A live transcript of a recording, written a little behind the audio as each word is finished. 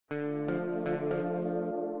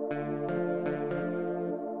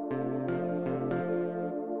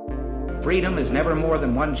freedom is never more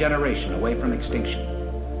than one generation away from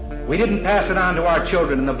extinction. We didn't pass it on to our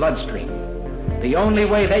children in the bloodstream. The only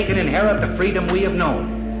way they can inherit the freedom we have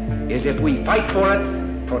known is if we fight for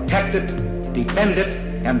it, protect it, defend it,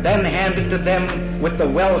 and then hand it to them with the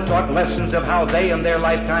well-taught lessons of how they in their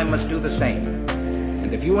lifetime must do the same.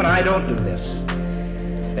 And if you and I don't do this,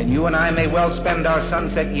 then you and I may well spend our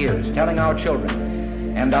sunset years telling our children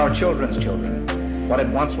and our children's children what it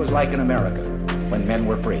once was like in America when men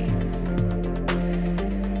were free.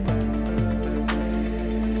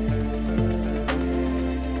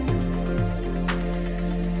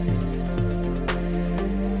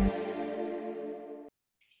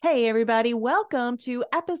 Hey, everybody. Welcome to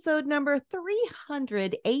episode number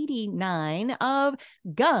 389 of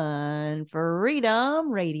Gun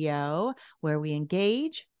Freedom Radio, where we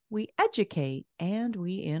engage, we educate, and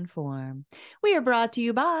we inform. We are brought to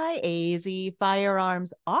you by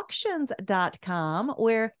azfirearmsauctions.com,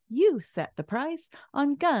 where you set the price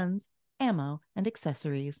on guns, ammo, and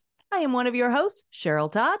accessories. I am one of your hosts,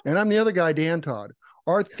 Cheryl Todd. And I'm the other guy, Dan Todd.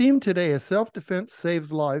 Our theme today is self-defense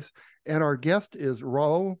saves lives, and our guest is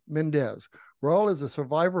Raul Mendez. Raul is a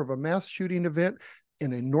survivor of a mass shooting event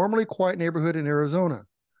in a normally quiet neighborhood in Arizona.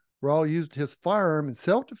 Raul used his firearm in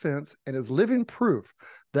self-defense and is living proof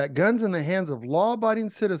that guns in the hands of law-abiding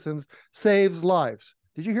citizens saves lives.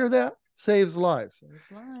 Did you hear that? Saves lives.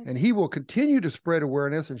 Saves lives. And he will continue to spread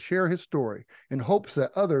awareness and share his story in hopes that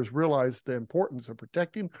others realize the importance of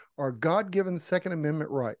protecting our God-given Second Amendment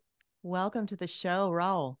right. Welcome to the show,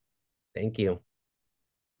 Raul. Thank you.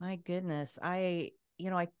 My goodness. I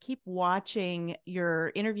keep watching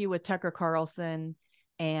your interview with Tucker Carlson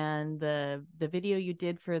and the video you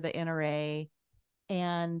did for the NRA.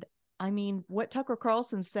 And I mean, what Tucker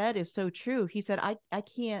Carlson said is so true. He said, I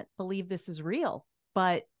can't believe this is real,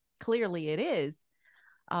 but clearly it is.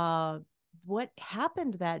 What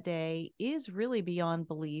happened that day is really beyond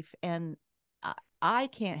belief. And I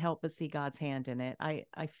can't help but see God's hand in it. I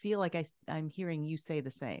feel like I'm hearing you say the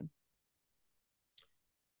same.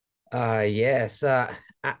 Yes.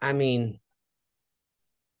 I mean,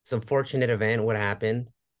 it's an unfortunate event what happened.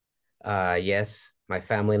 Yes, my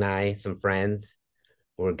family and I, some friends,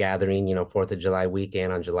 were gathering, 4th of July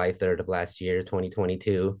weekend on July 3rd of last year,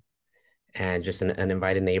 2022. And just an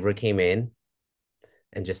uninvited neighbor came in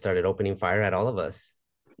and just started opening fire at all of us.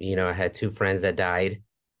 I had two friends that died.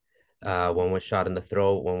 One was shot in the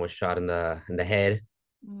throat, one was shot in the head.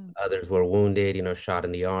 Others were wounded, shot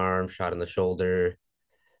in the arm, shot in the shoulder.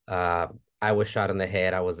 I was shot in the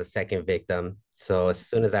head. I was the second victim. So as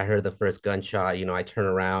soon as I heard the first gunshot, I turned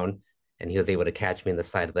around and he was able to catch me in the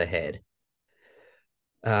side of the head.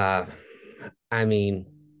 I mean,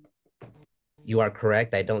 you are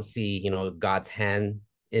correct. I don't see, God's hand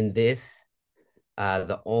in this.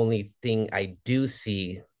 The only thing I do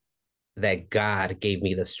see that God gave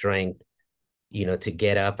me the strength, to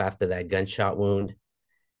get up after that gunshot wound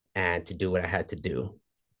and to do what I had to do.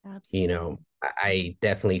 Absolutely. I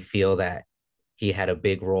definitely feel that he had a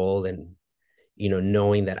big role in,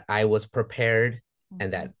 knowing that I was prepared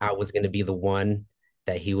and that I was going to be the one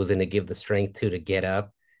that he was going to give the strength to get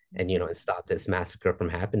up and, and stop this massacre from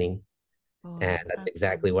happening. Oh, and that's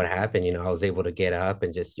exactly what happened. I was able to get up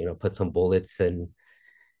and just, put some bullets and,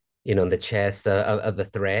 in the chest of the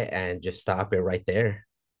threat and just stop it right there.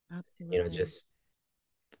 Absolutely. Just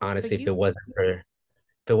honestly, if it wasn't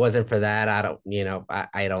for that, I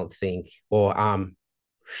don't think, well, I'm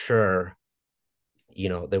sure,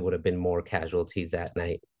 there would have been more casualties that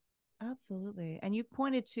night. Absolutely. And you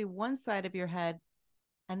pointed to one side of your head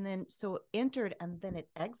and then so it entered and then it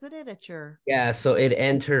exited at your. Yeah. So it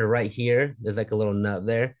entered right here. There's like a little nub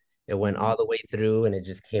there. It went all the way through and it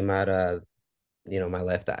just came out of, my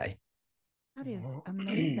left eye. That is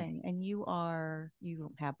amazing. And you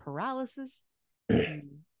don't have paralysis.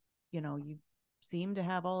 You seem to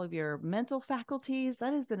have all of your mental faculties.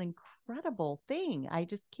 That is an incredible thing. I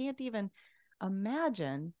just can't even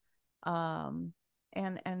imagine. And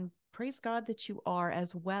praise God that you are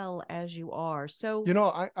as well as you are. So,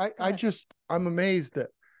 I'm amazed that,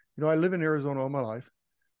 I live in Arizona all my life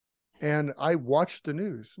and I watch the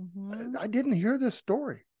news. I didn't hear this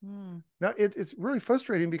story. Now it's really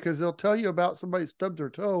frustrating because they'll tell you about somebody stubbed their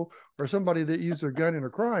toe or somebody that used their gun in a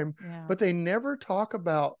crime, but they never talk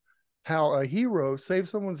about how a hero saved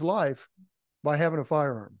someone's life by having a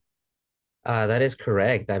firearm. That is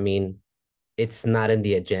correct. I mean, it's not in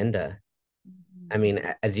the agenda. I mean,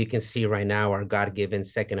 as you can see right now, our God-given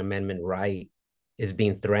Second Amendment right is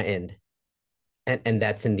being threatened. And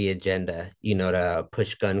that's in the agenda, to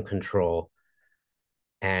push gun control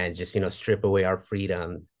and just, strip away our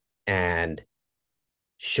freedom and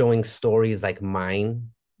showing stories like mine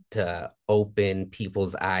to open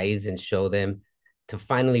people's eyes and show them to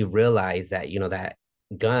finally realize that, that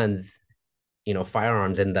guns,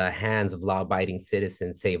 firearms in the hands of law-abiding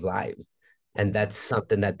citizens save lives. And that's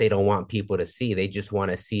something that they don't want people to see. They just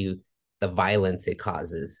want to see the violence it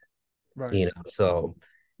causes. Right. So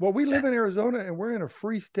well, we live in Arizona and we're in a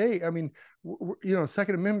free state. I mean,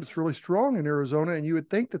 Second Amendment's really strong in Arizona, and you would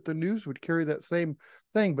think that the news would carry that same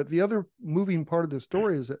thing. But the other moving part of the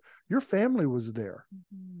story is that your family was there,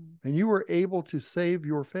 and you were able to save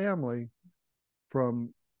your family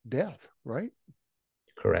from death, right?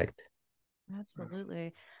 Correct.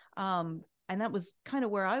 Absolutely. And that was kind of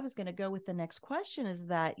where I was going to go with the next question, is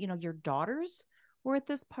that, your daughters were at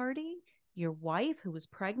this party, your wife who was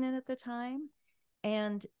pregnant at the time,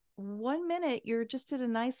 and one minute you're just at a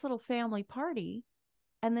nice little family party,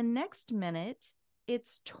 and the next minute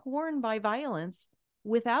it's torn by violence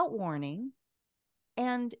without warning.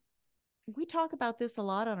 And we talk about this a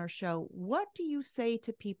lot on our show. What do you say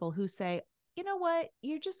to people who say, you know what,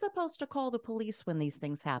 you're just supposed to call the police when these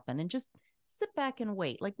things happen and just sit back and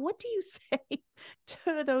wait? Like, what do you say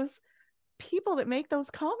to those people that make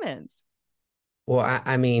those comments? Well,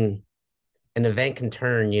 I mean, an event can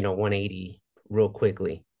turn, 180 real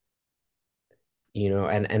quickly,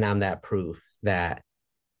 and I'm that proof that,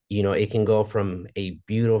 it can go from a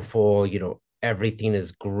beautiful, everything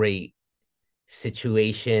is great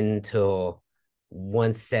situation till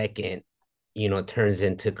 1 second, turns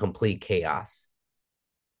into complete chaos.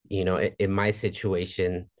 In my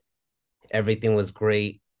situation, everything was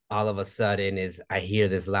great. All of a sudden I hear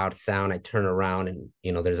this loud sound. I turn around and,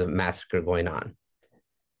 there's a massacre going on.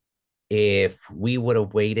 If we would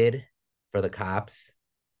have waited for the cops,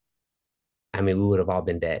 I mean, we would have all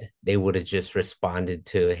been dead. They would have just responded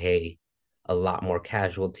to, hey, a lot more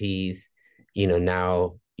casualties.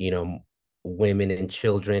 Now, women and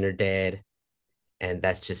children are dead. And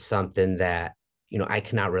that's just something that, I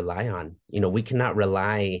cannot rely on. We cannot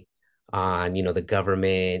rely on, the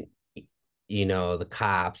government, the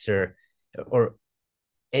cops or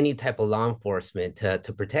any type of law enforcement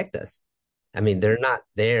to protect us. I mean, they're not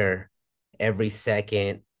there every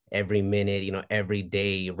second, every minute, every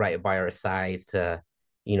day right by our sides to,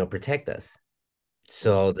 protect us.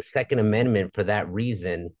 So the Second Amendment, for that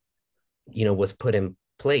reason, was put in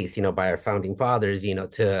place, by our founding fathers,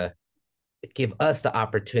 to give us the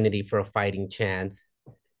opportunity for a fighting chance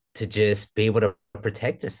to just be able to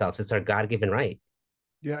protect ourselves. It's our God-given right.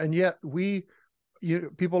 Yeah, and yet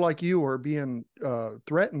people like you are being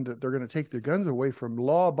threatened that they're going to take their guns away from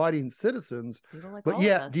law-abiding citizens. Like, but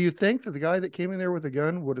yet, do you think that the guy that came in there with a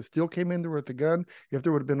gun would have still came in there with a gun if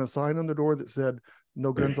there would have been a sign on the door that said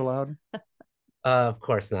 "No guns allowed"? Of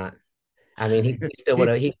course not. I mean, he still would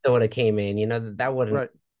have came in. That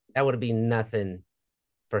wouldn't that would be nothing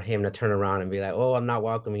for him to turn around and be like, "Oh, I'm not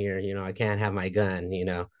welcome here. I can't have my gun."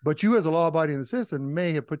 But you, as a law-abiding citizen,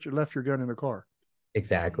 may have left your gun in the car.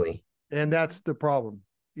 Exactly. And that's the problem.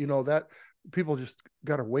 That people just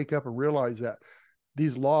got to wake up and realize that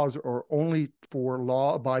these laws are only for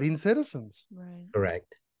law-abiding citizens. Right.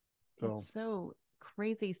 Correct. It's so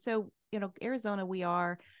crazy. So, Arizona, we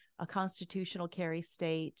are a constitutional carry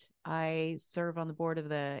state. I serve on the board of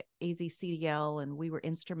the AZCDL, and we were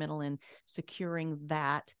instrumental in securing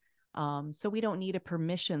that. So we don't need a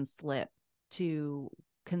permission slip to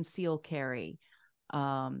conceal carry.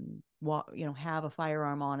 Have a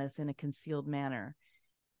firearm on us in a concealed manner.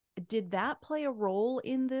 Did that play a role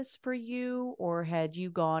in this for you, or had you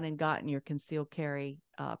gone and gotten your concealed carry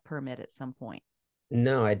permit at some point?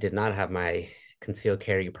 No, I did not have my concealed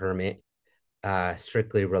carry permit.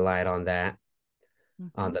 Strictly relied on that,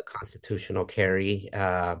 on the constitutional carry.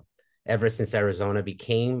 Ever since Arizona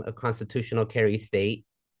became a constitutional carry state,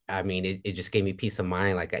 I mean, it just gave me peace of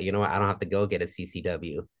mind. Like, what? I don't have to go get a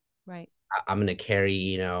CCW. Right. I'm going to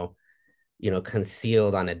carry,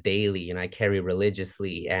 concealed on a daily, I carry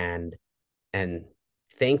religiously, and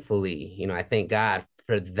thankfully, I thank God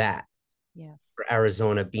for that. Yes. For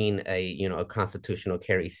Arizona being a constitutional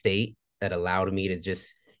carry state that allowed me to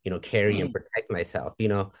just, carry and protect myself.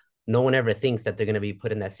 No one ever thinks that they're going to be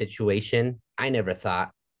put in that situation. I never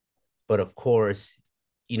thought, but of course,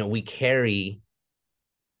 we carry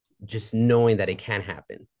just knowing that it can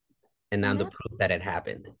happen. And I'm the proof that it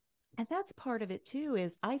happened. And that's part of it too,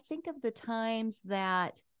 is I think of the times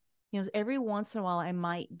that, every once in a while I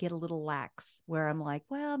might get a little lax where I'm like,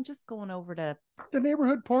 well, I'm just going over to the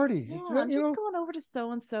neighborhood party. Yeah, I'm just going over to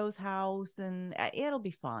so-and-so's house and it'll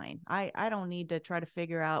be fine. I don't need to try to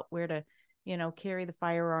figure out where to carry the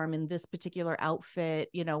firearm in this particular outfit.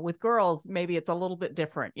 With girls, maybe it's a little bit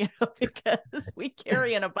different, because we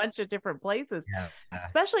carry in a bunch of different places, Yeah.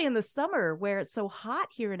 especially in the summer where it's so hot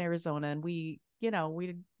here in Arizona, and we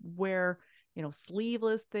wear,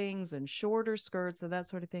 sleeveless things and shorter skirts and that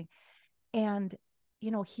sort of thing. And,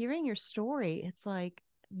 hearing your story, it's like,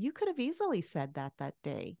 you could have easily said that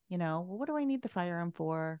day, well, what do I need the firearm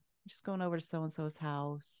for? I'm just going over to so-and-so's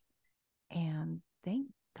house. And thank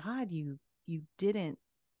God you didn't,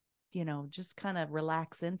 just kind of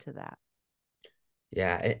relax into that.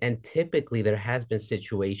 Yeah. And typically there has been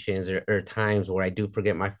situations or times where I do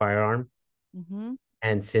forget my firearm. Mm-hmm.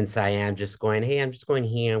 And since I am just going, hey, I'm just going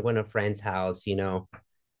here, I'm going to a friend's house,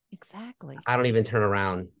 Exactly. I don't even turn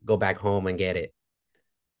around, go back home and get it.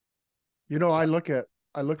 I look at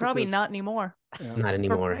Probably this. not anymore. Yeah. Not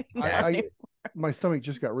anymore. Right. Yeah. My stomach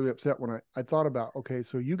just got really upset when I thought about, okay,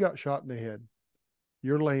 so you got shot in the head.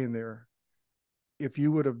 You're laying there. If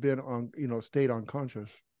you would have been on, stayed unconscious,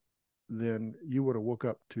 then you would have woke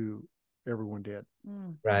up to everyone dead.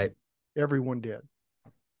 Right. Everyone dead.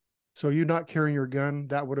 So you not carrying your gun,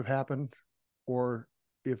 that would have happened. Or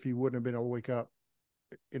if you wouldn't have been able to wake up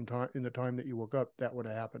in the time that you woke up, that would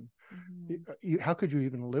have happened. Mm-hmm. How could you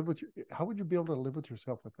even how would you be able to live with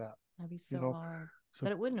yourself with that? That'd be so hard. So,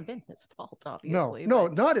 but it wouldn't have been his fault, obviously. No,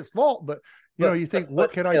 not his fault, but you think,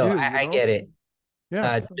 what can still, I do? I get it.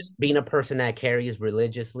 Yeah. Just being a person that carries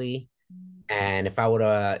religiously, and if I would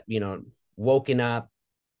have, woken up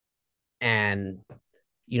and,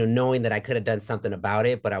 knowing that I could have done something about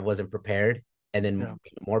it, but I wasn't prepared, and then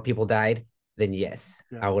more people died, then yes,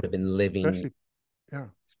 I would have been living.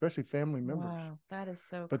 Especially family members. Wow, that is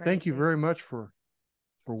so But crazy. thank you very much for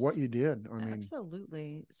what you did. I mean,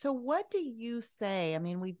 absolutely. So what do you say? I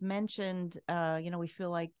mean, we've mentioned, we feel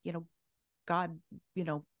like, God,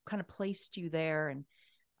 kind of placed you there, and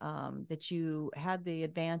that you had the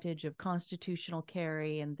advantage of constitutional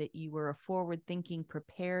carry, and that you were a forward-thinking,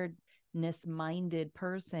 preparedness-minded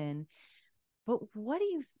person. But what do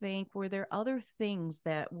you think? Were there other things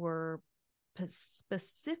that were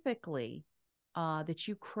specifically that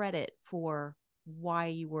you credit for why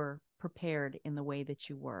you were prepared in the way that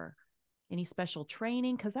you were? Any special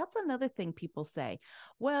training? Because that's another thing people say.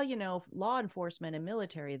 Well, law enforcement and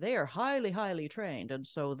military, they are highly, highly trained, and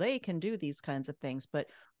so they can do these kinds of things. But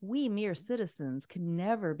we mere citizens can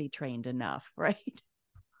never be trained enough, right?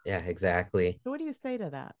 Yeah, exactly. So what do you say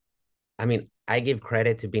to that? I mean, I give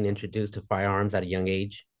credit to being introduced to firearms at a young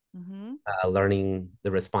age, learning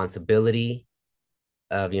the responsibility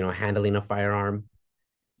of, handling a firearm.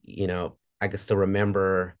 I can still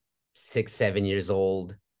remember 6, 7 years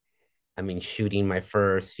old. I mean, shooting my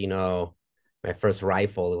first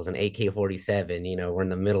rifle. It was an AK-47. We're in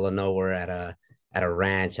the middle of nowhere at a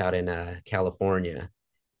ranch out in California.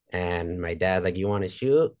 And my dad's like, you want to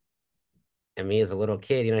shoot? And me as a little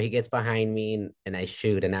kid, he gets behind me and I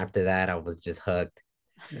shoot. And after that, I was just hooked.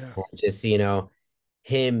 Yeah. Just,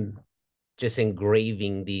 him just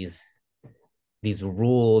engraving these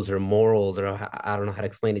rules or morals, or I don't know how to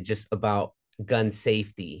explain it, just about gun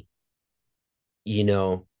safety,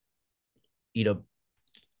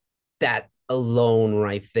 that alone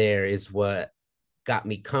right there is what got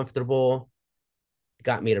me comfortable,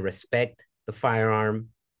 got me to respect the firearm,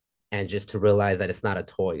 and just to realize that it's not a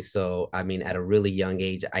toy. So, I mean, at a really young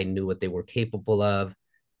age, I knew what they were capable of.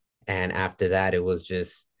 And after that, it was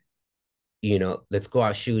just, let's go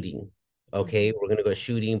out shooting. Okay, we're going to go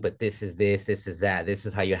shooting, but this is that. This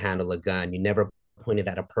is how you handle a gun. You never point it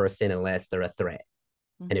at a person unless they're a threat.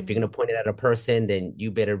 And if you're going to point it at a person, then you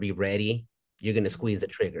better be ready. You're going to squeeze the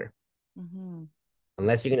trigger.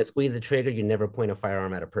 Unless you're going to squeeze the trigger, you never point a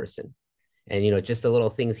firearm at a person. And, just the little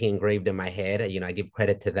things he engraved in my head, I give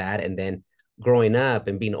credit to that. And then growing up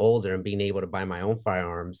and being older and being able to buy my own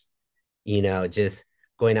firearms, just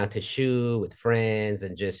going out to shoot with friends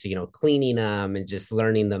and just, cleaning them and just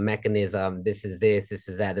learning the mechanism. This is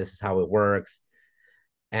that, this is how it works.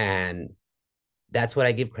 And that's what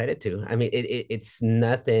I give credit to. I mean, it's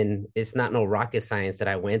nothing, it's not no rocket science that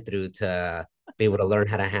I went through to be able to learn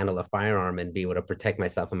how to handle a firearm and be able to protect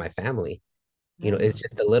myself and my family. It's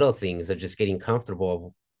just the little things of just getting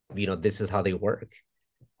comfortable. This is how they work.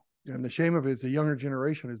 And the shame of it is the younger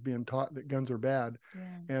generation is being taught that guns are bad,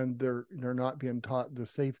 and they're not being taught the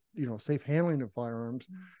safe handling of firearms.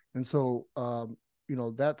 And so,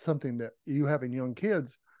 that's something that you having young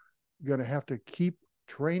kids, going to have to keep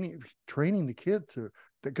training the kids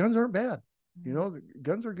that guns aren't bad. The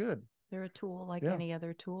guns are good. They're a tool like any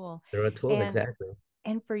other tool. They're a tool, exactly.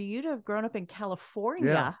 And for you to have grown up in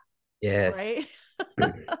California, yes, right?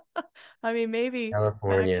 I mean, maybe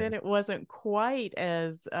California. back then it wasn't quite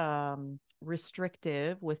as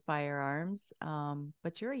restrictive with firearms.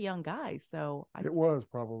 But you're a young guy, so It was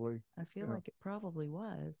probably. I feel like it probably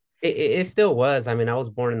was. It still was. I mean, I was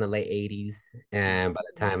born in the late 80s, and by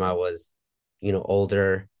the time I was,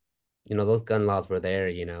 older, those gun laws were there,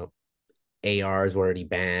 ARs were already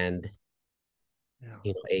banned, Yeah.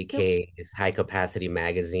 So AKs, high capacity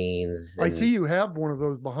magazines. I And see you have one of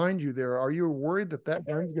those behind you there. Are you worried that that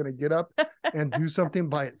gun's going to get up and do something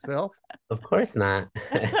by itself? of course not.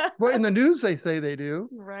 Well, in the news, they say they do.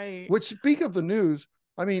 right. Which, speak of the news,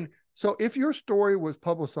 I mean, so if your story was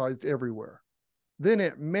publicized everywhere, then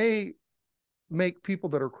it may make people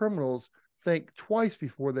that are criminals think twice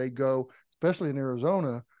before they go, especially in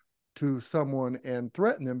Arizona, to someone and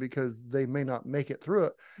threaten them because they may not make it through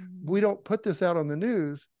it. We don't put this out on the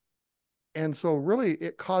news. And so really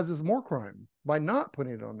it causes more crime by not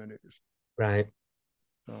putting it on the news. Right.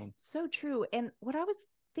 So true. And what I was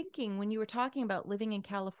thinking when you were talking about living in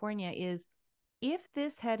California is, if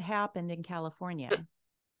this had happened in California,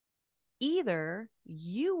 either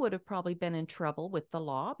you would have probably been in trouble with the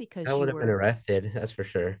law because I you would have been were arrested, that's for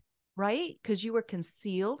sure. right, because you were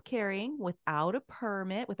concealed carrying without a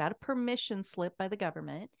permit, without a permission slip by the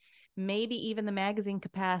government, maybe even the magazine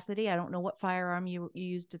capacity. I don't know what firearm you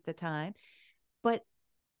used at the time, but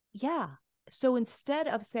yeah. So instead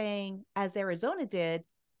of saying, as Arizona did,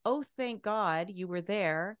 oh, thank God you were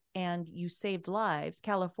there and you saved lives,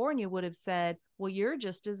 California would have said, well, you're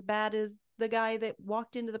just as bad as the guy that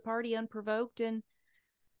walked into the party unprovoked and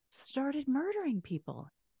started murdering people.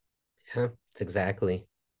 Yeah, it's exactly.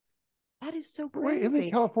 That is so Wait, crazy.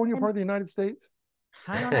 isn't California And part of the United States?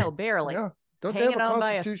 I don't know, barely. Yeah. Don't they have a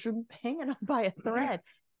constitution? Hanging on by a thread.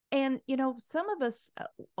 And, some of us,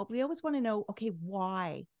 we always want to know, okay,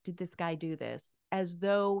 why did this guy do this? As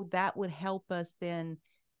though that would help us then,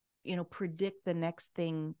 predict the next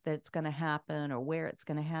thing that's going to happen or where it's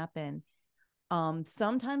going to happen.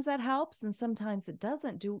 Sometimes that helps and sometimes it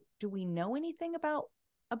doesn't. Do we know anything about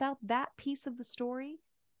that piece of the story?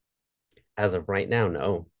 As of right now,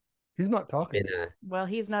 no. He's not talking. Well,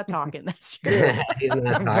 he's not talking. That's true. He's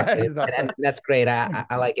not talking. And that's great.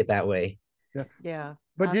 I like it that way. Yeah. Yeah.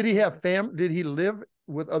 But absolutely. did he have did he live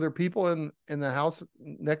with other people in the house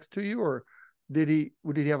next to you, or did he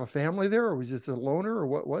have a family there, or was he just a loner, or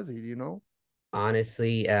what was he? Do you know?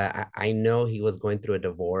 Honestly, I know he was going through a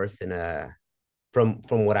divorce, and from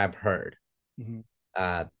what I've heard. Mm-hmm.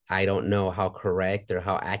 I don't know how correct or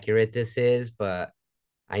how accurate this is, but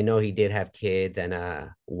I know he did have kids and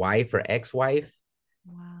a wife or ex-wife.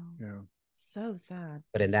 Wow. Yeah. So sad.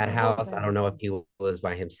 But in that house, I don't know if he was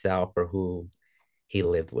by himself or who he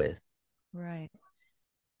lived with. Right.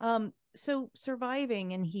 So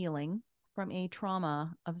surviving and healing from a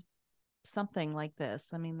trauma of something like this.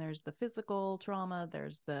 I mean, there's the physical trauma,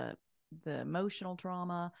 there's the emotional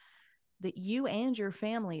trauma that you and your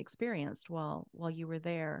family experienced while you were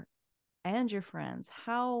there, and your friends.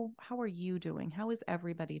 How are you doing? How is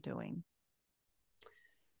everybody doing?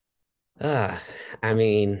 I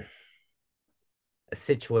mean, a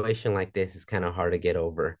situation like this is kind of hard to get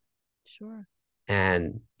over. Sure.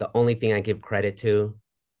 And the only thing I give credit to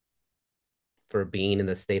for being in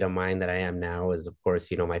the state of mind that I am now is, of course,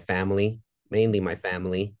 my family, mainly my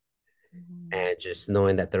family, and just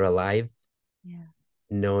knowing that they're alive. Yeah.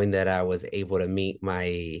 Knowing that I was able to meet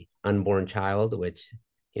my unborn child, which,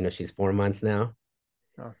 she's 4 months now.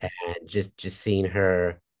 Awesome. And just seeing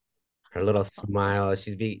her little smile.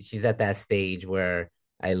 She's at that stage where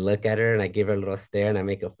I look at her and I give her a little stare and I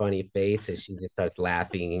make a funny face and she just starts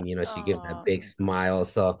laughing and, she gives that big smile.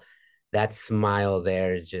 So that smile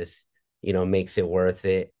there just, makes it worth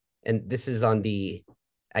it. And this is on the,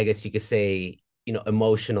 I guess you could say,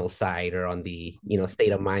 emotional side, or on the,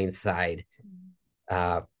 state of mind side.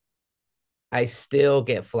 I still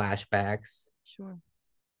get flashbacks. Sure.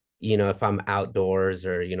 If I'm outdoors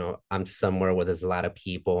or, I'm somewhere where there's a lot of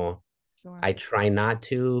people. Sure. I try not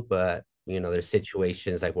to, but there's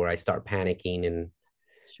situations like where I start panicking and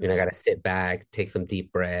Sure. I got to sit back, take some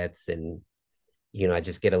deep breaths, and I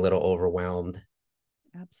just get a little overwhelmed.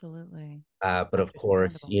 Absolutely. But of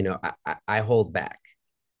course, I hold back,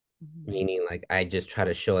 Mm-hmm. meaning like I just try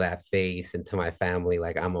to show that face and to my family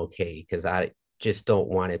like I'm okay, because I just don't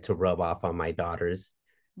want it to rub off on my daughters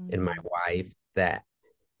and my wife that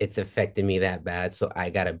it's affecting me that bad. So I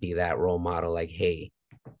got to be that role model, like, hey,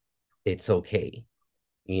 it's okay.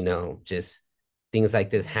 Just things like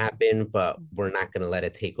this happen, but we're not going to let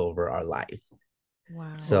it take over our life.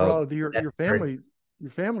 Wow. So well, your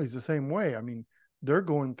family's the same way. I mean, they're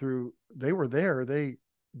going through, they were there,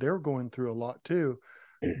 they're going through a lot too,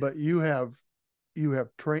 but you're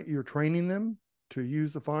training them to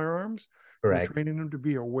use the firearms. We're Correct. training them to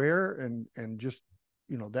be aware and just,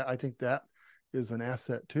 that I think that is an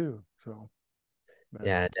asset too. So, but,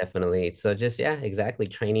 Yeah, definitely. So just, yeah, exactly.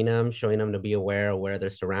 Training them, showing them to be aware of their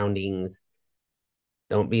surroundings.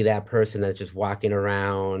 Don't be that person that's just walking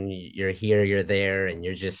around. You're here, you're there, and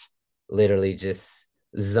you're just literally just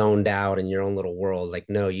zoned out in your own little world. Like,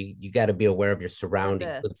 no, you got to be aware of your or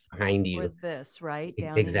surroundings, what's this behind or you. this, right?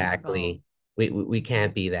 Down in your phone. Exactly. We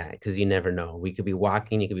can't be that because you never know. We could be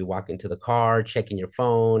walking, you could be walking to the car, checking your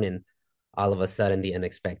phone, and all of a sudden the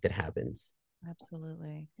unexpected happens.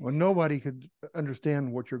 Absolutely. well, nobody could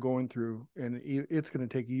understand what you're going through, and it's going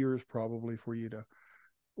to take years probably for you to,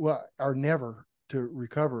 well, or never to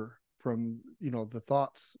recover from, the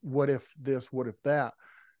thoughts, what if this, what if that.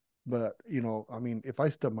 But, I mean, if I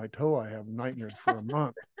stub my toe, I have nightmares for a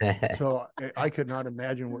month. So I could not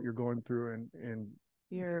imagine what you're going through, and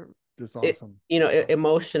You're, it's it, awesome.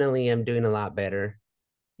 emotionally, I'm doing a lot better.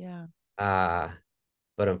 yeah. Uh,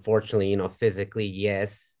 but unfortunately, physically,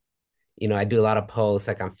 yes. I do a lot of posts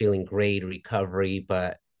like I'm feeling great, recovery,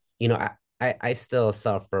 but I still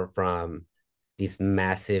suffer from these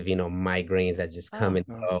massive, migraines that just come Oh, and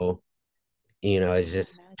No. go. I It's can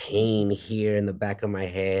just imagine. pain here in the back of my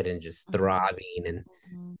head and just Mhm, throbbing. And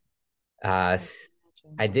mhm. uh, I can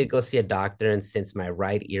imagine. I did go see a doctor, and since my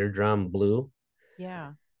right eardrum blew,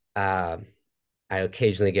 Yeah. uh, I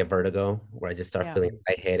occasionally get vertigo where I just start Yeah. feeling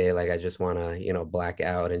lightheaded, like I just want to, black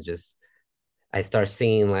out and just I start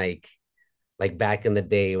seeing like back in the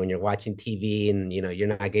day when you're watching TV and you're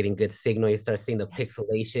not getting good signal, you start seeing the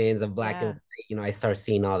pixelations of black and Yeah. white, I start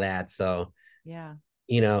seeing all that. So, Yeah.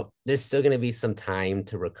 there's still gonna be some time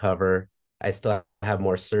to recover. I still have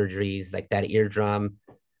more surgeries like that eardrum.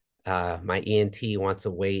 My ENT wants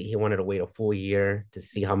to wait. He wanted to wait a full year to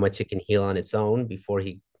see how much it can heal on its own before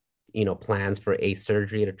he, plans for a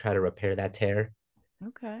surgery to try to repair that tear.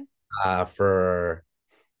 Okay. Uh, for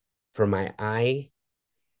for my eye,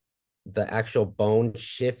 the actual bone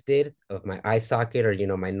shifted of my eye socket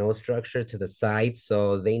or my nose structure to the side,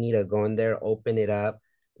 so they need to go in there, open it up,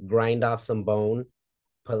 grind off some bone,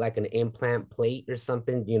 put like an implant plate or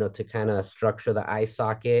something, to kind of structure the eye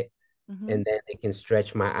socket, Mm-hmm. and then they can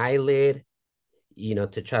stretch my eyelid,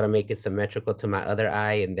 to try to make it symmetrical to my other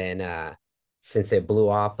eye. And then since it blew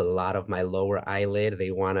off a lot of my lower eyelid,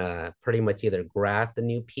 they want to pretty much either graft a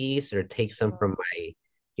new piece or take some Sure. from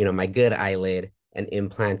my, my good eyelid and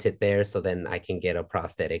implant it there so then I can get a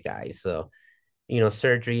prosthetic eye. So,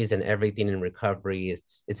 surgeries and everything in recovery,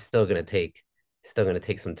 it's still gonna take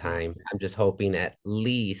some time. I'm just hoping at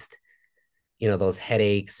least, those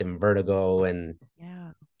headaches and vertigo and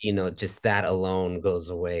Yeah. just that alone goes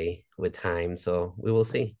away with time. So we will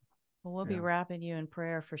see. Well, we'll be Yeah. wrapping you in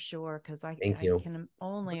prayer for sure, because Thank I you. can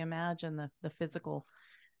only imagine the physical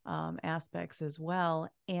aspects as well.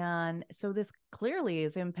 And so this clearly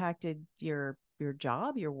has impacted your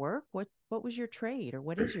job, your work. What was your trade, or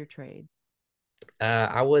what is your trade?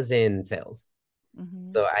 I was in sales.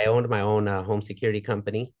 Mm-hmm. So I owned my own home security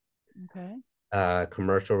company, Okay.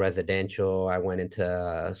 commercial, residential. I went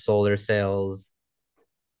into solar sales.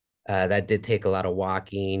 That did take a lot of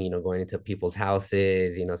walking, going into people's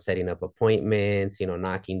houses, setting up appointments,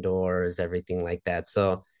 knocking doors, everything like that.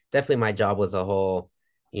 So definitely my job was a whole,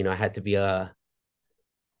 I had to be a,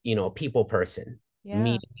 people person, Yeah.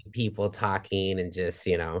 meeting people, talking, and just,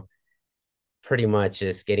 pretty much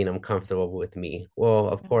just getting them comfortable with me. Well,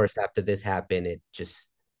 of Yeah. course, after this happened, it just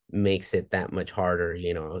makes it that much harder.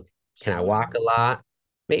 Can I Sure. walk a lot?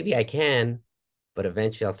 Maybe I can, but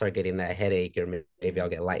eventually I'll start getting that headache or maybe I'll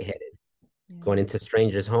get lightheaded. Going Yeah. into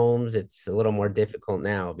strangers' homes, it's a little more difficult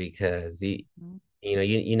now because Mm-hmm.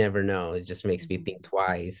 you never know. It just makes me Mm-hmm. think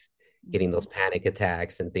twice, getting Mm-hmm. those panic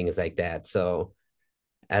attacks and things like that. So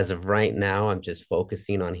as of right now, I'm just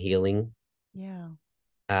focusing on healing. Yeah.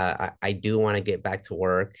 I do want to get back to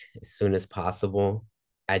work as soon as possible.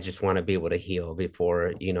 I just want to be able to heal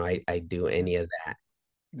before, I do any of that.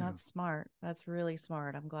 Yeah. That's smart. That's really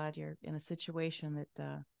smart. I'm glad you're in a situation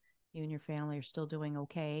that you and your family are still doing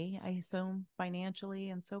okay, I assume,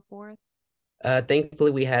 financially and so forth.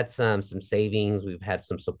 Thankfully, we had some savings. We've had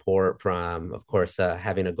some support from, of course,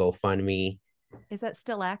 having a GoFundMe. Is that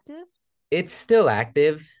still active? It's still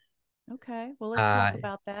active. Okay. Well, let's talk Uh,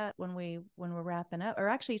 about that when we're wrapping up. Or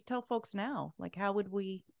actually tell folks now, like how would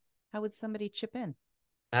somebody chip in?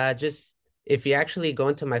 just if you actually go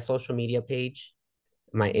into my social media page,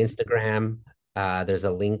 my Mhm. Instagram, there's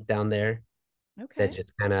a link down there that Okay.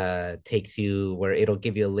 just kind of takes you where it'll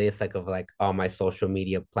give you a list like of like all my social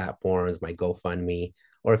media platforms, my GoFundMe,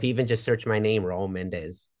 or if you even just search my name, Raul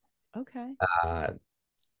Mendez. Okay. Uh,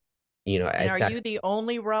 And are it's you the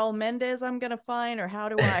only Raul Mendez I'm gonna find, or how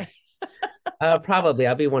do I? Probably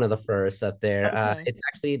I'll be one of the first up there. Okay. It's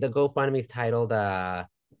actually the GoFundMe's titled let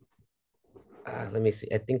me see.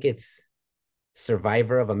 I think it's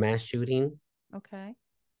Survivor of a Mass Shooting. Okay.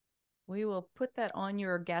 We will put that on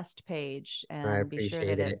your guest page I and be sure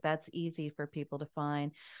appreciate that it. that's easy for people to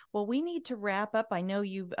find. Well, we need to wrap up. I know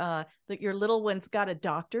you've that your little one's got a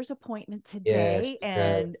doctor's appointment Yes, today, it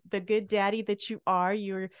does. and the good daddy that you are,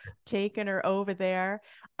 you're taking her over there.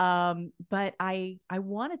 But I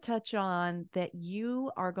want to touch on that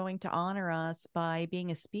you are going to honor us by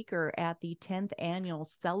being a speaker at the 10th annual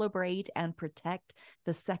Celebrate and Protect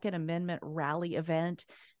the Second Amendment Rally event.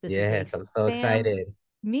 This is a Yes, I'm so fam excited.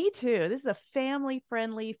 Me too. This is a family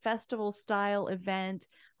friendly festival style event.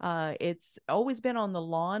 It's always been on the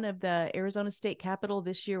lawn of the Arizona State Capitol.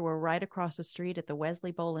 This year, we're right across the street at the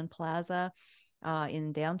Wesley Bolin Plaza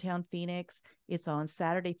in downtown Phoenix. It's on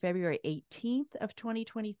Saturday, February 18th of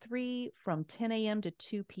 2023 from 10 a.m. to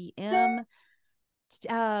 2 p.m.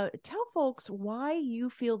 Tell folks why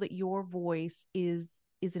you feel that your voice is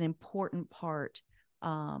an important part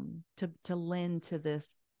to lend to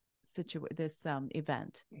this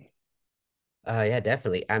event. Yeah,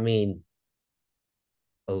 definitely. I mean,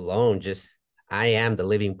 alone, just I am the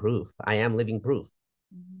living proof. I am living proof.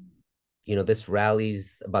 Mm-hmm. This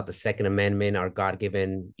rally's about the Second Amendment, our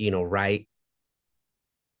God-given, right,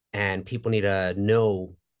 and people need to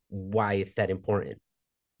know why it's that important.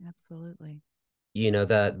 Absolutely.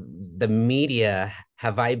 The media,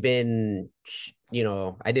 have I been,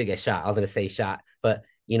 I did get shot. I was gonna say shot, but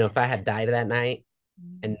if I had died that night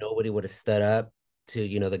and nobody would have stood up to,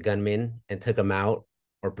 the gunmen and took them out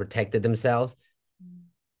or protected themselves,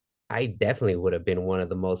 I definitely would have been one of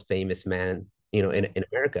the most famous men, in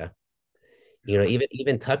America.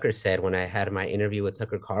 Even Tucker said when I had my interview with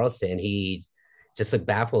Tucker Carlson, he just looked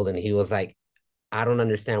baffled and he was like, I don't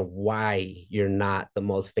understand why you're not the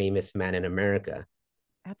most famous man in America.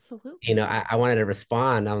 Absolutely. I wanted to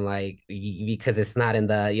respond. I'm like, because it's not in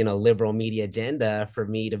the, liberal media agenda for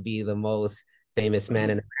me to be the most famous man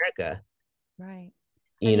in America. Right.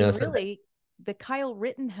 I You mean, know, so really, the Kyle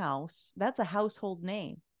Rittenhouse, that's a household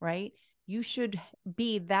name, right? You should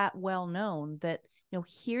be that well known that,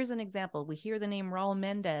 here's an example. We hear the name Raul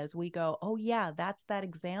Mendez. We go, oh, yeah, that's that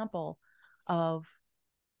example of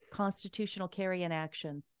constitutional carry in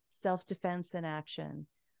action, self defense in action,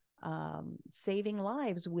 saving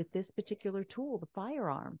lives with this particular tool, the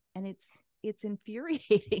firearm. And it's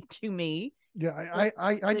infuriating to me. Yeah,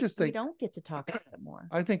 I just we think don't get to talk about it more.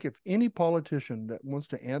 I think if any politician that wants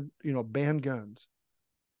to ban guns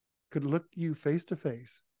could look you face to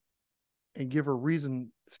face and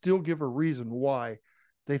still give a reason why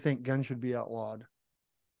they think guns should be outlawed.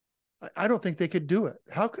 I don't think they could do it.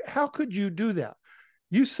 How could you do that?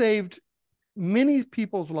 You saved many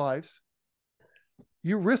people's lives.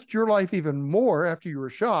 You risked your life even more after you were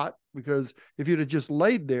shot, because if you'd have just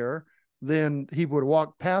laid there, then he would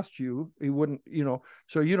walk past you. He wouldn't,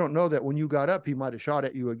 so you don't know that when you got up, he might have shot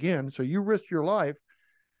at you again. So you risked your life.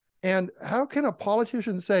 And how can a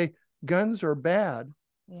politician say guns are bad?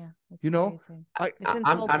 Yeah, it's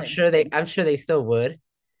I'm sure they still would.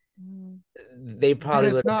 They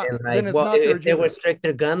probably would have been like, well, if there were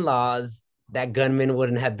stricter gun laws, that gunman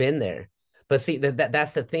wouldn't have been there. But see,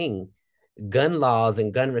 that's the thing. Gun laws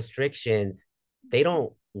and gun restrictions, they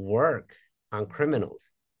don't work on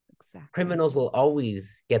criminals. Exactly. Criminals will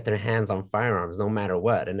always get their hands on firearms no matter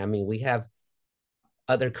what. And I mean, we have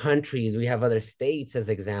other countries, we have other states as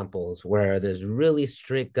examples where there's really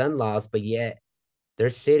strict gun laws, but yet their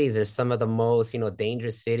cities are some of the most,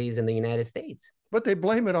 dangerous cities in the United States. But they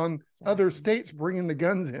blame it on other states bringing the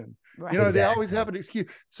guns in. Right. They always have an excuse.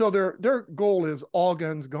 So their goal is all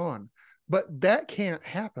guns gone. But that can't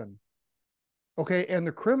happen. Okay. And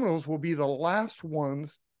the criminals will be the last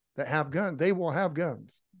ones that have guns. They will have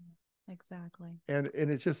guns. Exactly. And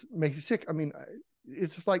it just makes you sick. I mean,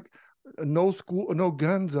 it's just like a no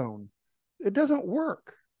gun zone. It doesn't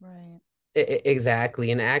work. Right.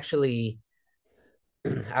 Exactly. And actually,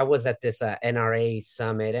 I was at this NRA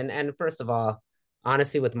summit. And first of all,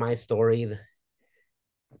 honestly, with my story,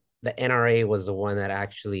 the NRA was the one that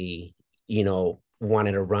actually,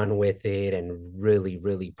 wanted to run with it and really,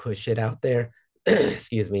 really push it out there.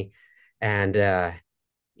 Excuse me. And,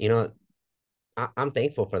 I'm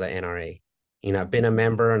thankful for the NRA. I've been a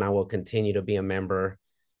member and I will continue to be a member,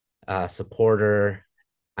 supporter.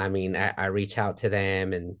 I mean, I reach out to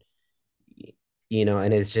them and,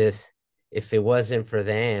 and it's just, if it wasn't for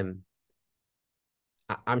them,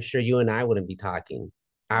 I'm sure you and I wouldn't be talking.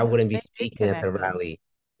 I wouldn't be speaking at the rally.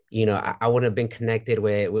 I wouldn't have been connected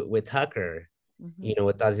with Tucker,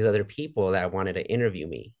 with all these other people that wanted to interview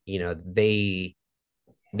me.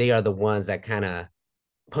 they are the ones that kind of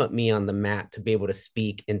put me on the map to be able to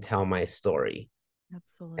speak and tell my story.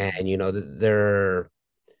 Absolutely. And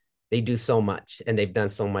they do so much, and they've done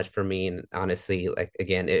so much for me. And honestly, like,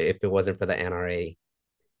 again, if it wasn't for the NRA,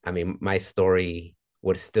 I mean, my story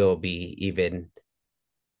would still be even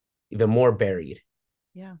more buried.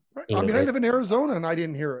 Yeah. Right. You I know, mean, I but live in Arizona and I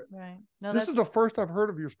didn't hear it. Right. No, This is the first I've heard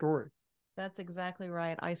of your story. that's exactly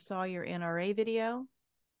right. I saw your NRA video,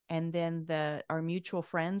 and then our mutual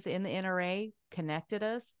friends in the NRA connected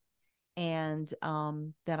us. And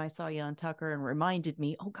then I saw you on Tucker and reminded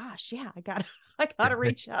me, oh gosh, yeah, I gotta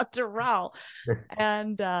reach out to Raul.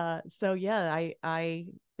 And so yeah, I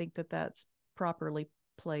think that's properly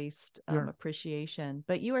placed Yeah. appreciation.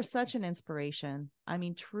 But you are such an inspiration. I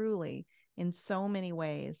mean, truly, in so many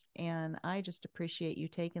ways. And I just appreciate you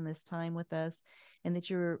taking this time with us, and that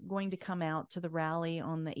you're going to come out to the rally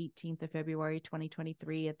on the 18th of February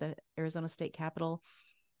 2023 at the Arizona State Capitol.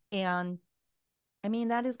 And I mean,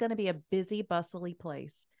 that is going to be a busy, bustly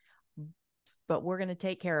place, but we're going to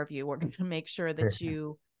take care of you. We're going to make sure that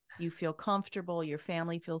you feel comfortable, your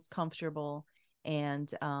family feels comfortable.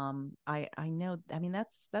 And I know, I mean,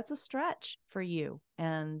 that's a stretch for you.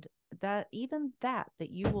 And that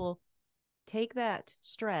you will take that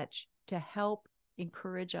stretch to help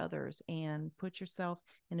encourage others and put yourself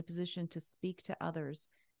in a position to speak to others.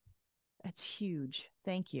 That's huge.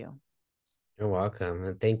 Thank you. you're welcome.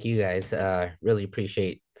 And thank you guys. Really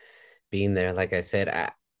appreciate being there. Like I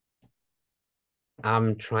said,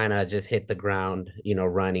 I'm trying to just hit the ground,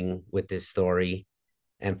 running with this story.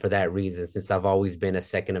 And for that reason, since I've always been a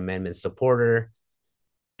Second Amendment supporter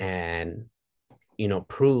and,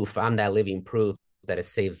 proof, I'm that living proof that it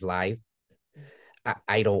saves life.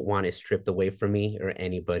 I don't want it stripped away from me or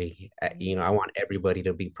anybody. I want everybody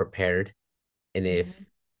to be prepared. And if,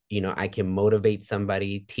 I can motivate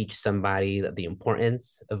somebody, teach somebody the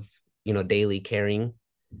importance of, daily caring,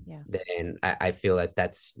 Yes. then I feel that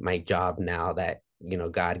that's my job now that,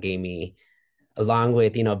 God gave me, along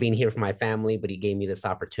with, being here for my family, but he gave me this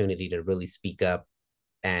opportunity to really speak up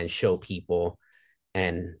and show people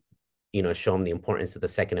and, show them the importance of the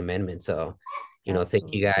Second Amendment. So,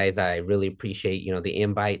 thank you guys. I really appreciate, the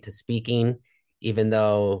invite to speaking, even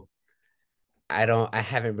though I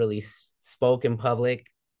haven't really spoke in public.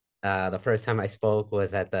 The first time I spoke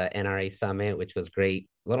was at the NRA summit, which was great.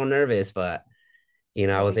 A little nervous, but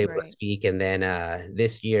I was able to speak. And then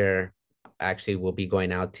this year, actually, we'll be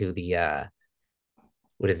going out to the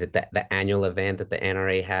what is it, the annual event that the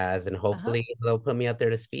NRA has, and hopefully they'll put me up there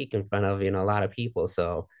to speak in front of a lot of people.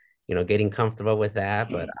 So getting comfortable with that,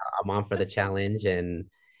 but I'm on for the challenge. And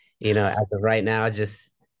as of right now,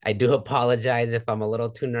 I do apologize if I'm a little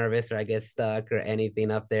too nervous or I get stuck or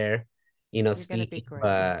anything up there, speaking,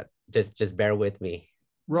 but just bear with me.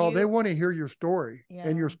 Raul, they want to hear your story,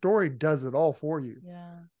 and your story does it all for you.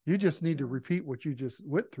 Yeah. You just need to repeat what you just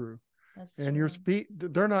went through. That's and true.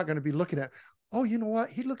 They're not going to be looking at, oh, you know what?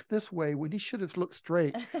 He looked this way when he should have looked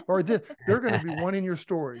straight. Or this. They're going to be wanting your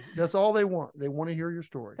story. That's all they want. They want to hear your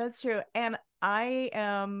story. That's true. And I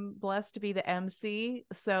am blessed to be the MC,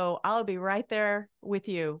 so I'll be right there with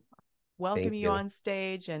you, welcome you on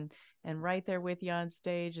stage and right there with you on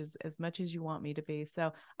stage as much as you want me to be.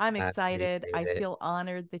 So I'm excited. I feel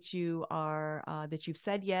honored that you are that you've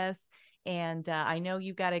said yes. And I know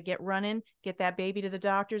you've got to get running, get that baby to the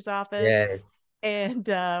doctor's office. Yes. And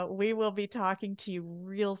we will be talking to you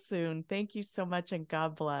real soon. Thank you so much, and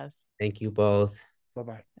God bless. Thank you both.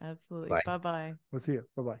 Bye-bye. Absolutely. Bye-bye. We'll see you.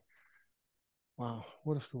 Bye-bye. Wow,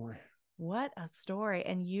 what a story. What a story.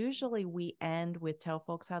 And usually we end with tell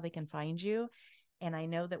folks how they can find you. And I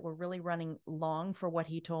know that we're really running long for what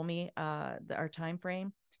he told me, our time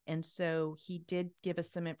frame. And so he did give us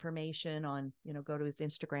some information on, go to his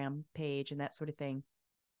Instagram page and that sort of thing.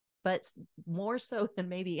 But more so than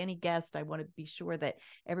maybe any guest, I want to be sure that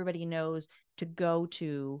everybody knows to go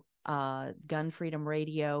to Gun Freedom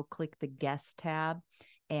Radio, click the guest tab,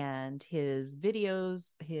 and his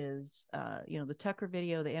videos, the Tucker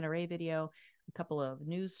video, the NRA video, a couple of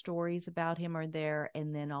news stories about him are there.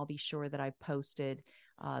 And then I'll be sure that I posted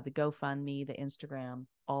the GoFundMe, the Instagram,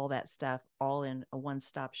 all that stuff, all in a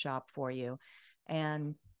one-stop shop for you.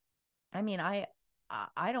 And I mean, I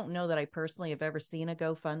don't know that I personally have ever seen a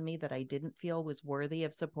GoFundMe that I didn't feel was worthy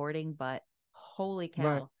of supporting, but holy cow.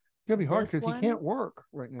 Right. It's going to be hard because he can't work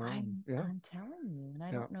right now. I'm telling you. And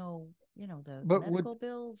I don't know, the medical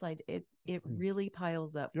bills, it really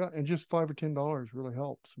piles up. Yeah. And just $5 or $10 really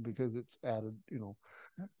helps because it's added,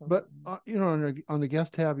 Absolutely. But, on the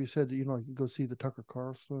guest tab, you said, you can go see the Tucker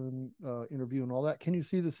Carlson interview and all that. Can you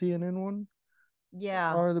see the CNN one?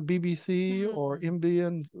 Yeah. or the BBC or Hmm.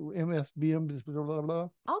 MBN, MSBN, blah, blah, blah.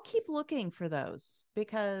 I'll keep looking for those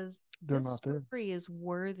because They're this not there. story is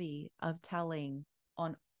worthy of telling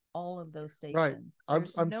on all of those Right. stations. I'm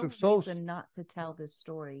There's no so reason not to tell this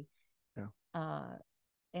story. Yeah.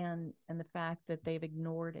 And the fact that they've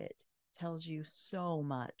ignored it tells you so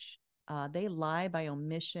much. They lie by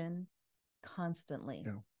omission constantly.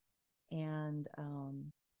 Yeah. And a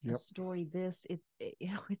Yep. story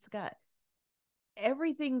it's got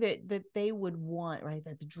everything that they would want, right?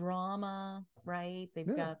 That's drama, right? They've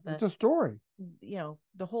Yeah, got it's a story.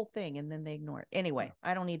 the whole thing, and then they ignore it. Anyway,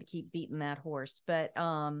 I don't need to keep beating that horse, but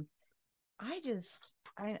I'm just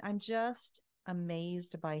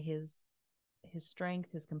amazed by his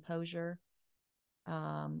strength, his composure.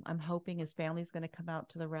 I'm hoping his family's going to come out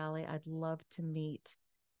to the rally. I'd love to meet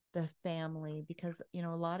the family because a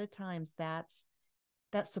lot of times that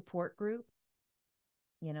support group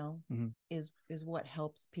Mm-hmm. is what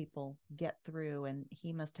helps people get through, and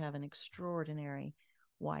he must have an extraordinary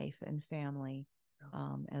wife and family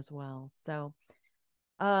as well. So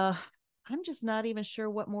I'm just not even sure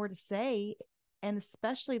what more to say, and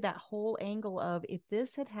especially that whole angle of if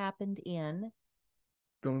this had happened in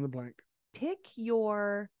Fill in the blank. pick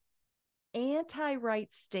your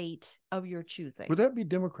anti-right state of your choosing. Would that be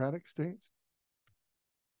Democratic states?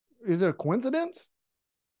 Is it a coincidence?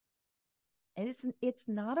 And it's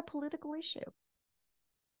not a political issue.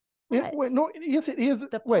 Yes, it is.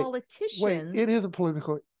 The Wait, politicians it is a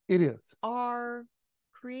political. It is. Are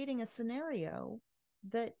creating a scenario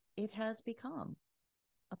that it has become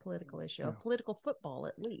a political issue, a political football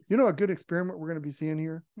at least. A good experiment we're going to be seeing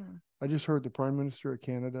here? Hmm. I just heard the Prime Minister of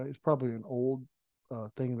Canada, it's probably an old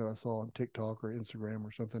thing that I saw on TikTok or Instagram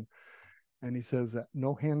or something. And he says that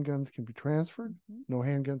no handguns can be transferred, no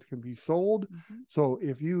handguns can be sold. So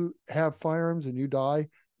if you have firearms and you die,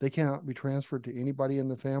 they cannot be transferred to anybody in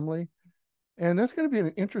the family. And that's going to be an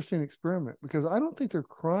interesting experiment because I don't think their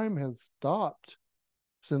crime has stopped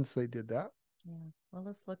since they did that. Yeah. Well,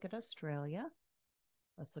 let's look at Australia.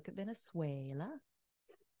 Let's look at Venezuela.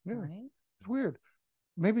 Yeah. Right? It's weird.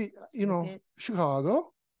 Maybe,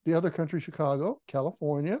 Chicago, the other country, Chicago,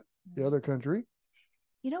 California, the other country.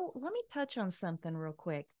 Let me touch on something real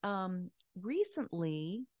quick.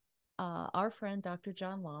 Recently, our friend, Dr.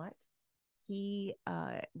 John Lott, he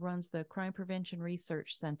runs the Crime Prevention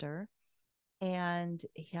Research Center. And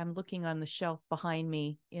I'm looking on the shelf behind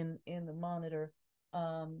me in the monitor.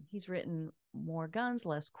 He's written More Guns,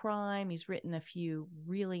 Less Crime. He's written a few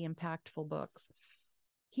really impactful books.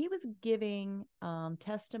 He was giving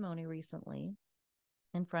testimony recently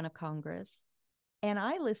in front of Congress. And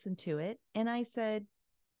I listened to it and I said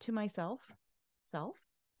to myself,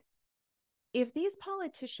 if these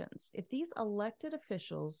politicians, if these elected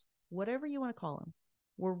officials, whatever you want to call them,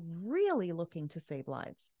 were really looking to save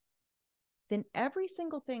lives, then every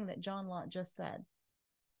single thing that John Lott just said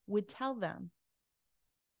would tell them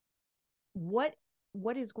what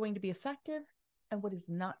is going to be effective and what is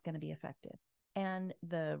not going to be effective. And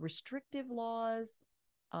the restrictive laws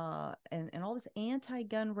and all this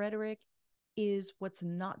anti-gun rhetoric is what's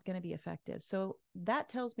not going to be effective. So that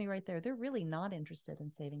tells me right there, they're really not interested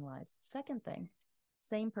in saving lives. Second thing,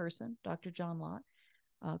 same person, Dr. John Lott,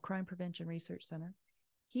 Crime Prevention Research Center.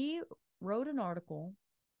 He wrote an article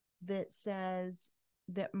that says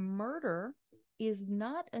that murder is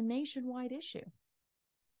not a nationwide issue.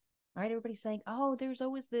 Right? Everybody's saying, oh, there's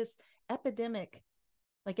always this epidemic.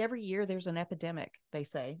 Like every year there's an epidemic, they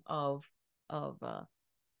say, of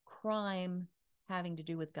crime having to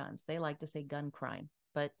do with guns. They like to say gun crime,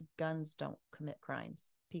 but guns don't commit crimes.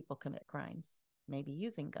 People commit crimes, maybe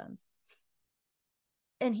using guns.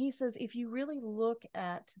 And he says, if you really look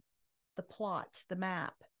at the plot, the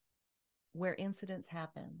map, where incidents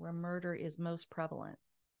happen, where murder is most prevalent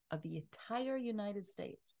of the entire United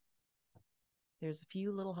States, there's a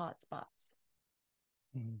few little hot spots.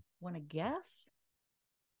 Want to guess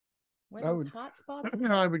where those hot spots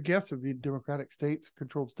are? I would guess it would be Democratic states,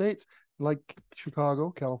 controlled states, like Chicago,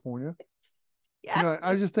 California. Yeah.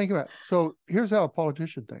 I was just thinking about it. So here's how a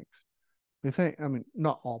politician thinks. They think,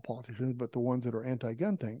 not all politicians, but the ones that are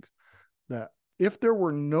anti-gun thinks that if there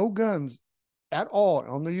were no guns at all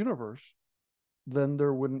on the universe, then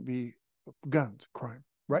there wouldn't be guns, crime,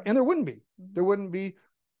 right? And there wouldn't be. There wouldn't be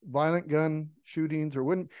violent gun shootings,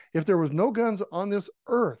 if there was no guns on this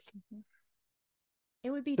earth. It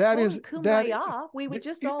would be kumbaya. We would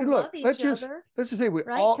just all love each other. Let's just say we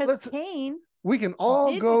can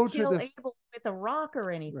all go to this Abel with a rock or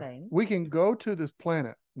anything. We can go to this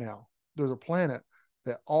planet now. There's a planet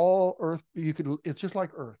that all Earth it's just like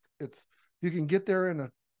Earth. You can get there in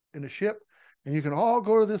a ship and you can all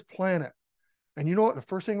go to this planet And you know what? The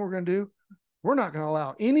first thing we're going to do, we're not going to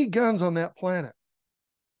allow any guns on that planet.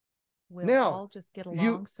 We'll Now, all just get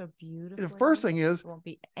along so beautifully. The first thing is, won't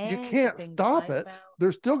be you can't stop it. About.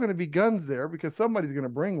 There's still going to be guns there because somebody's going to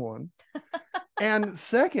bring one. And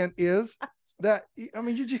second is that, I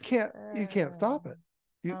mean, you just can't stop it.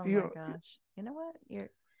 Gosh. You know what?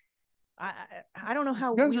 I don't know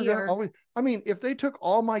how guns we are always, I mean, if they took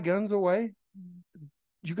all my guns away,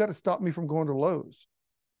 you got to stop me from going to Lowe's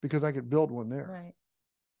because I could build one there. Right.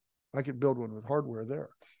 I could build one with hardware there.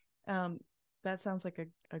 That sounds like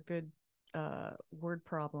a good word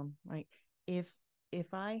problem, right?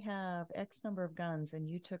 If I have X number of guns and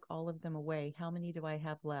you took all of them away, how many do I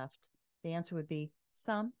have left? The answer would be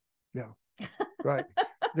some. Yeah, right.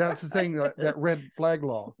 That's the thing, that red flag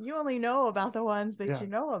law. You only know about the ones that you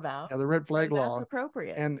know about. Yeah, the red flag law. That's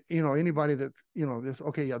appropriate. And, anybody that's,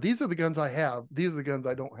 okay, yeah, these are the guns I have. These are the guns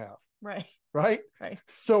I don't have. Right. Right? Right.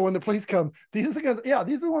 So when the police come, these are the guns. Yeah,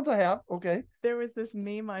 these are the ones I have. Okay. There was this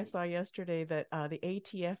meme I saw yesterday that the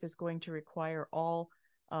ATF is going to require all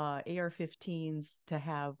AR-15s to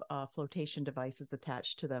have flotation devices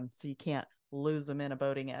attached to them, so you can't lose them in a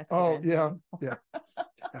boating accident. Oh, yeah. Yeah.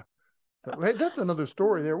 Yeah. That's another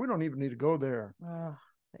story there. We don't even need to go there.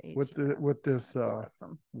 With this stock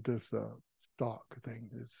thing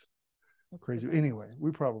is crazy. Anyway,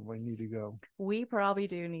 we probably need to go. We probably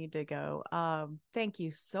do need to go. Thank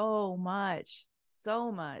you so much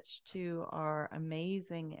to our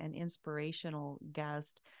amazing and inspirational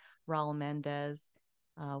guest, Raul Mendez.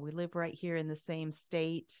 We live right here in the same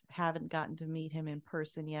state. Haven't gotten to meet him in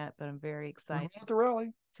person yet, but I'm very excited at the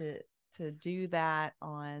rally to do that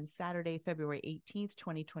on Saturday, February 18th,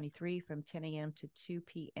 2023 from 10 a.m. to 2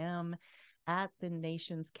 p.m. at the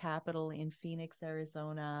nation's capital in Phoenix,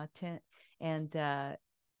 Arizona. And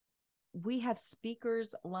we have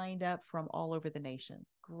speakers lined up from all over the nation.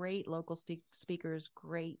 Great local speakers,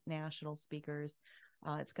 great national speakers.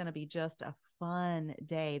 It's going to be just a fun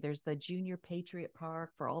day. There's the Junior Patriot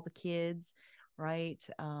Park for all the kids, right?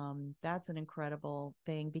 That's an incredible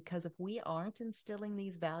thing, because if we aren't instilling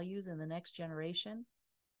these values in the next generation,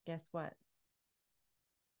 guess what?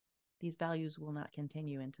 These values will not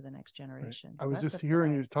continue into the next generation. Right. I was just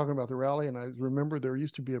hearing you talking about the rally, and I remember there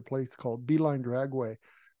used to be a place called Beeline Dragway.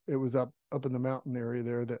 It was up in the mountain area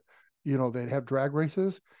there that, they'd have drag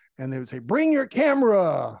races, and they would say, "Bring your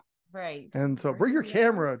camera." Right. And so bring your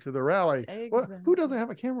camera to the rally. Exactly. Well, who doesn't have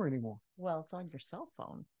a camera anymore? Well, it's on your cell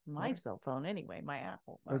phone. My cell phone anyway, my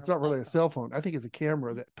Apple. It's not really a cell phone. I think it's a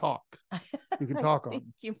camera that talks. You can talk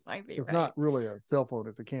on. You might be right. It's not really a cell phone.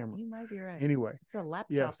 It's a camera. You might be right. Anyway. It's a laptop.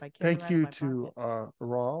 Yes. I Thank you to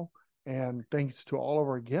Raul. And thanks to all of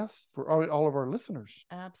our guests, for all of our listeners.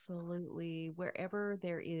 Absolutely. Wherever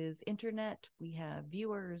there is internet, we have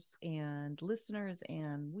viewers and listeners,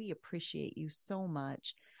 and we appreciate you so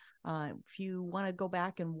much. If you want to go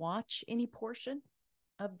back and watch any portion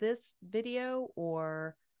of this video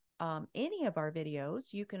or any of our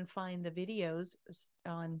videos, you can find the videos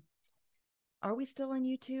on. Are we still on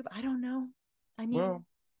YouTube? I don't know. I mean,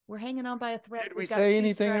 we're hanging on by a thread. Did we say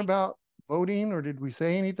anything about voting, or did we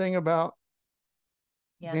say anything about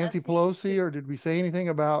Nancy Pelosi, or did we say anything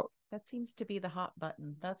about? That seems to be the hot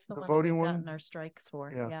button. That's the one voting we've gotten our strikes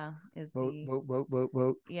for. Yeah, is vote,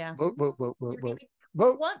 vote. Yeah, vote.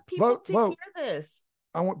 Vote. Want people to hear this.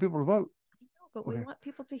 I want people to vote. I know, but we want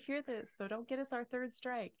people to hear this, so don't get us our third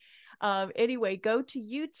strike. Anyway, go to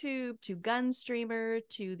YouTube, to Gunstreamer,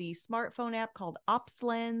 to the smartphone app called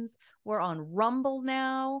OpsLens. We're on Rumble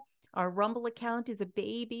now. Our Rumble account is a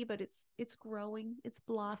baby, but it's growing. It's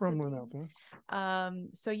blossoming. It's rumbling out there.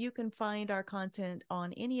 So you can find our content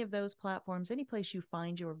on any of those platforms, any place you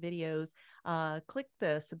find your videos. Click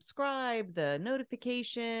the subscribe, the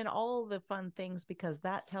notification, all the fun things, because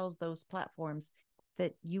that tells those platforms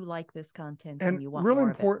that you like this content and you want really more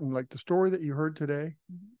important, like the story that you heard today,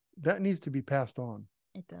 that needs to be passed on.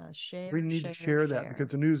 It does. We need to share that because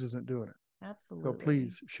the news isn't doing it. Absolutely. So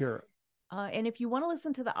please share it. And if you want to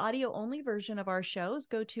listen to the audio-only version of our shows,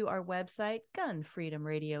 go to our website,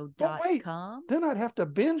 gunfreedomradio.com. Then I'd have to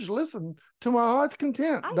binge listen to my heart's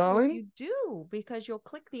content, darling. You do, because you'll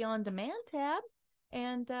click the on-demand tab,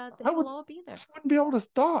 and they'll all be there. I wouldn't be able to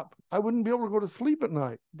stop. I wouldn't be able to go to sleep at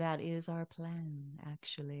night. That is our plan,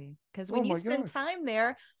 actually. Because when you spend time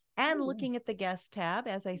there and looking at the guest tab,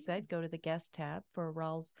 as I said, go to the guest tab for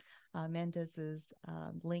Raul Mendez's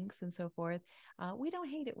links and so forth. We don't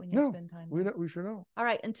hate it when you spend time there. We sure don't. All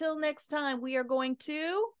right, until next time, we are going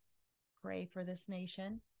to pray for this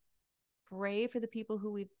nation, pray for the people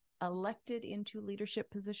who we've elected into leadership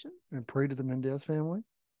positions, and pray to the Mendez family.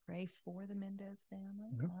 Pray for the Mendez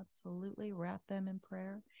family. Absolutely. Wrap them in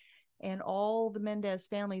prayer. and all the Mendez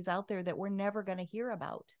families out there that we're never going to hear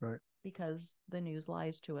about. Right. Because the news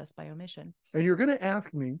lies to us by omission. And you're going to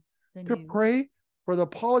ask me The to news. pray for the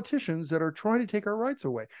politicians that are trying to take our rights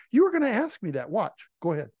away. You were going to ask me that. Watch.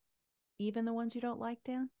 Go ahead. Even the ones you don't like,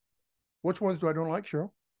 Dan? Which ones do I don't like,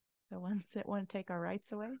 Cheryl? The ones that want to take our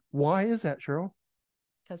rights away? Why is that, Cheryl?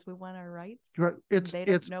 Because we want our rights? They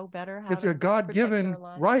don't know better how it's to a God-given protect our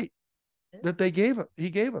lives? right It that is. he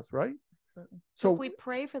gave us, right? Absolutely. So if we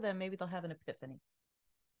pray for them, maybe they'll have an epiphany.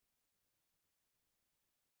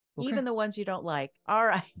 okay. Even the ones you don't like. All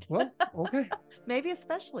right. Well, okay. Maybe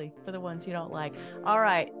especially for the ones you don't like. All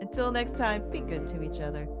right. Until next time, be good to each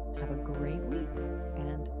other. Have a great week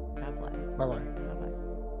and God bless. Bye-bye. Bye-bye.